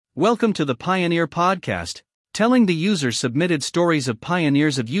Welcome to the Pioneer Podcast, telling the user-submitted stories of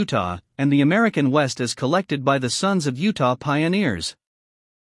pioneers of Utah and the American West as collected by the Sons of Utah Pioneers.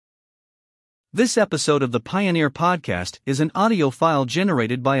 This episode of the Pioneer Podcast is an audio file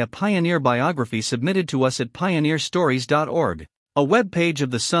generated by a pioneer biography submitted to us at pioneerstories.org, a webpage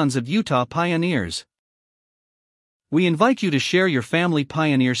of the Sons of Utah Pioneers. We invite you to share your family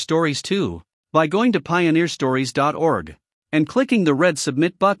pioneer stories too, by going to pioneerstories.org and clicking the red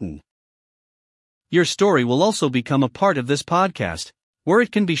Submit button. Your story will also become a part of this podcast, where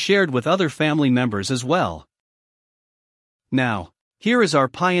it can be shared with other family members as well. Now, here is our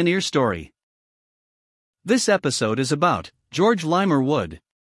pioneer story. This episode is about George Lymer Wood.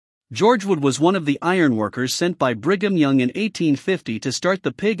 George Wood was one of the ironworkers sent by Brigham Young in 1850 to start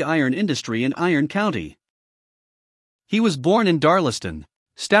the pig iron industry in Iron County. He was born in Darlaston,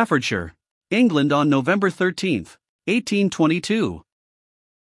 Staffordshire, England on November 13, 1822.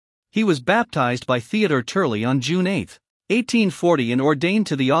 He was baptized by Theodore Turley on June 8, 1840 and ordained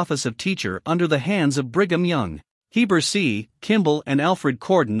to the office of teacher under the hands of Brigham Young, Heber C. Kimball and Alfred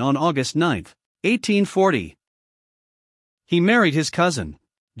Corden on August 9, 1840. He married his cousin,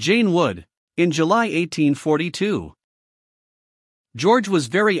 Jane Wood, in July 1842. George was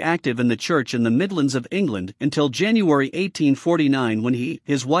very active in the church in the Midlands of England until January 1849 when he,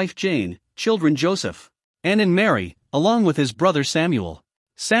 his wife Jane, children Joseph, Anne and Mary, along with his brother Samuel,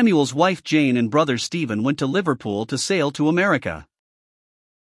 Samuel's wife Jane and brother Stephen went to Liverpool to sail to America.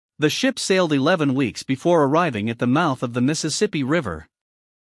 The ship sailed 11 weeks before arriving at the mouth of the Mississippi River.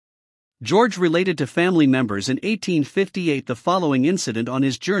 George related to family members in 1858 the following incident on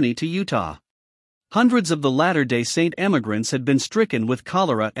his journey to Utah. Hundreds of the Latter-day Saint emigrants had been stricken with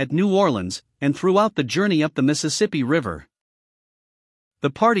cholera at New Orleans and throughout the journey up the Mississippi River. The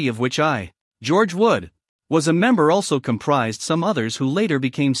party of which I, George Wood, was a member also comprised some others who later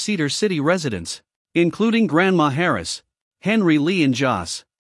became Cedar City residents, including Grandma Harris, Henry Lee and Joss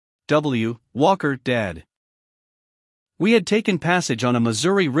W. Walker, Dad. We had taken passage on a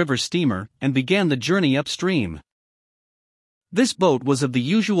Missouri River steamer and began the journey upstream. This boat was of the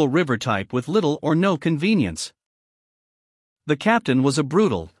usual river type with little or no convenience. The captain was a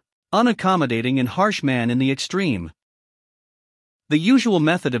brutal, unaccommodating and harsh man in the extreme. The usual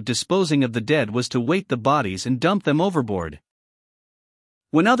method of disposing of the dead was to weight the bodies and dump them overboard.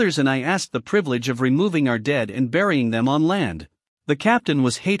 When others and I asked the privilege of removing our dead and burying them on land, the captain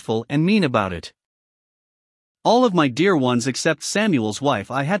was hateful and mean about it. All of my dear ones except Samuel's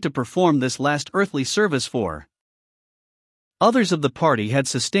wife I had to perform this last earthly service for. Others of the party had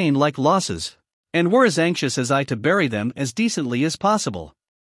sustained like losses, and were as anxious as I to bury them as decently as possible.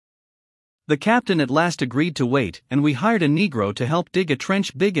 The captain at last agreed to wait, and we hired a Negro to help dig a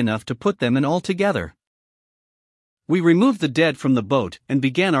trench big enough to put them in all together. We removed the dead from the boat and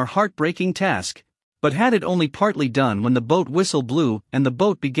began our heartbreaking task, but had it only partly done when the boat whistle blew and the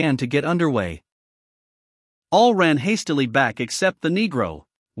boat began to get underway. All ran hastily back except the Negro,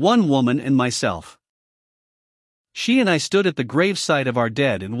 one woman and myself. She and I stood at the graveside of our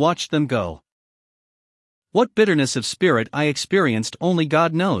dead and watched them go. What bitterness of spirit I experienced only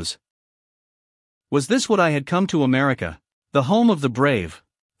God knows. Was this what I had come to America, the home of the brave,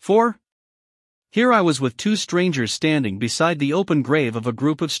 for? Here I was with two strangers standing beside the open grave of a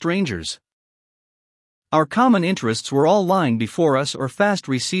group of strangers. Our common interests were all lying before us or fast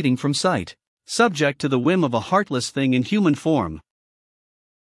receding from sight, subject to the whim of a heartless thing in human form.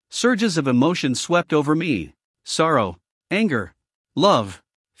 Surges of emotion swept over me, sorrow, anger, love,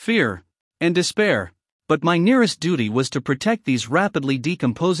 fear, and despair. But my nearest duty was to protect these rapidly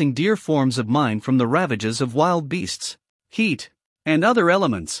decomposing dear forms of mine from the ravages of wild beasts, heat, and other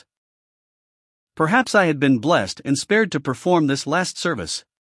elements. Perhaps I had been blessed and spared to perform this last service.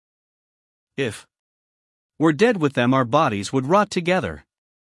 If we're dead with them, our bodies would rot together.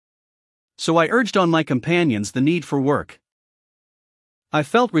 So I urged on my companions the need for work. I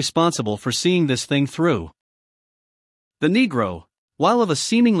felt responsible for seeing this thing through. The Negro, while of a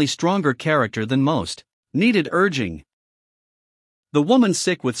seemingly stronger character than most, needed urging. The woman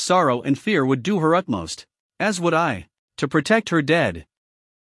sick with sorrow and fear would do her utmost, as would I, to protect her dead.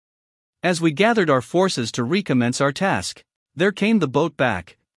 As we gathered our forces to recommence our task, there came the boat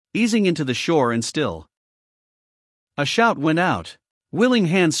back, easing into the shore and still. A shout went out. Willing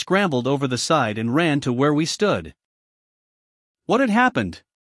hands scrambled over the side and ran to where we stood. What had happened?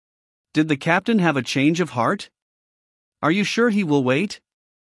 Did the captain have a change of heart? Are you sure he will wait?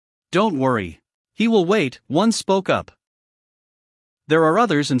 Don't worry. He will wait, one spoke up. There are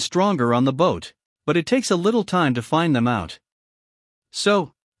others and stronger on the boat, but it takes a little time to find them out.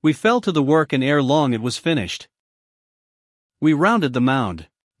 So, we fell to the work and ere long it was finished. We rounded the mound,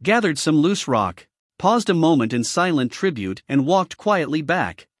 gathered some loose rock, paused a moment in silent tribute, and walked quietly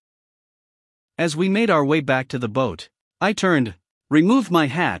back. As we made our way back to the boat, I turned, removed my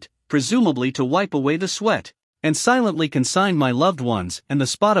hat, presumably to wipe away the sweat, and silently consigned my loved ones and the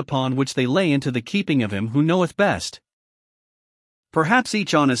spot upon which they lay into the keeping of Him who knoweth best. Perhaps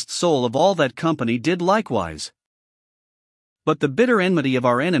each honest soul of all that company did likewise. But the bitter enmity of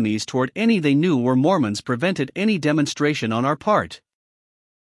our enemies toward any they knew were Mormons prevented any demonstration on our part.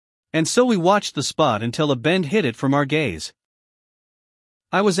 And so we watched the spot until a bend hid it from our gaze.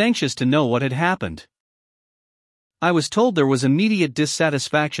 I was anxious to know what had happened. I was told there was immediate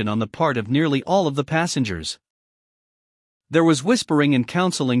dissatisfaction on the part of nearly all of the passengers. There was whispering and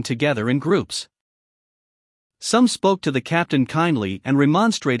counseling together in groups. Some spoke to the captain kindly and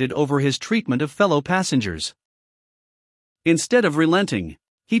remonstrated over his treatment of fellow passengers. Instead of relenting,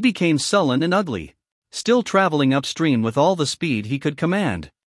 he became sullen and ugly, still traveling upstream with all the speed he could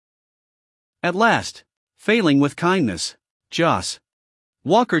command. At last, failing with kindness, Joss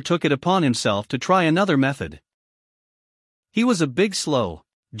Walker took it upon himself to try another method. He was a big, slow,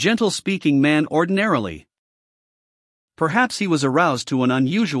 gentle-speaking man ordinarily. Perhaps he was aroused to an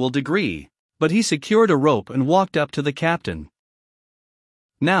unusual degree, but he secured a rope and walked up to the captain.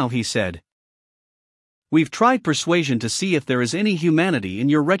 "Now," he said, "we've tried persuasion to see if there is any humanity in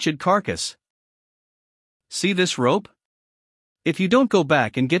your wretched carcass. See this rope? If you don't go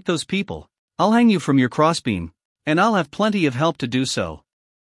back and get those people, I'll hang you from your crossbeam, and I'll have plenty of help to do so."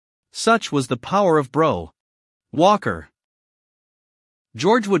 Such was the power of Bro Walker.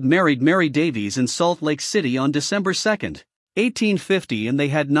 George Wood married Mary Davies in Salt Lake City on December 2, 1850, and they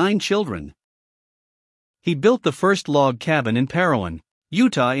had 9 children. He built the first log cabin in Parowan,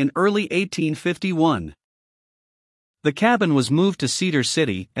 Utah in early 1851. The cabin was moved to Cedar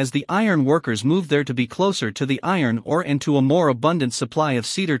City as the iron workers moved there to be closer to the iron ore and to a more abundant supply of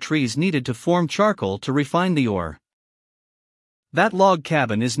cedar trees needed to form charcoal to refine the ore. That log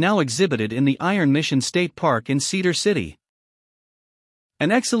cabin is now exhibited in the Iron Mission State Park in Cedar City.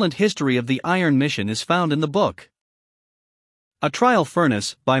 An excellent history of the Iron Mission is found in the book A Trial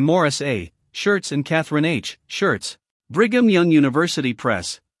Furnace by Morris A. Schertz and Catherine H. Schertz, Brigham Young University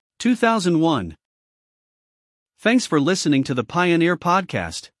Press, 2001. Thanks for listening to the Pioneer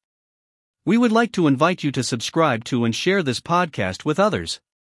Podcast. We would like to invite you to subscribe to and share this podcast with others.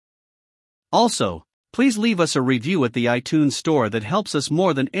 Also, please leave us a review at the iTunes Store that helps us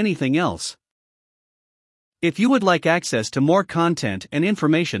more than anything else. If you would like access to more content and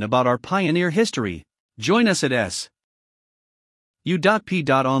information about our pioneer history, join us at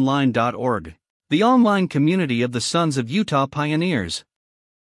su.p.online.org, the online community of the Sons of Utah Pioneers.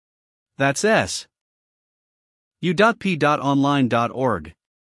 That's su.p.online.org.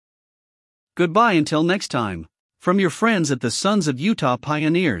 Goodbye until next time, from your friends at the Sons of Utah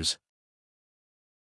Pioneers.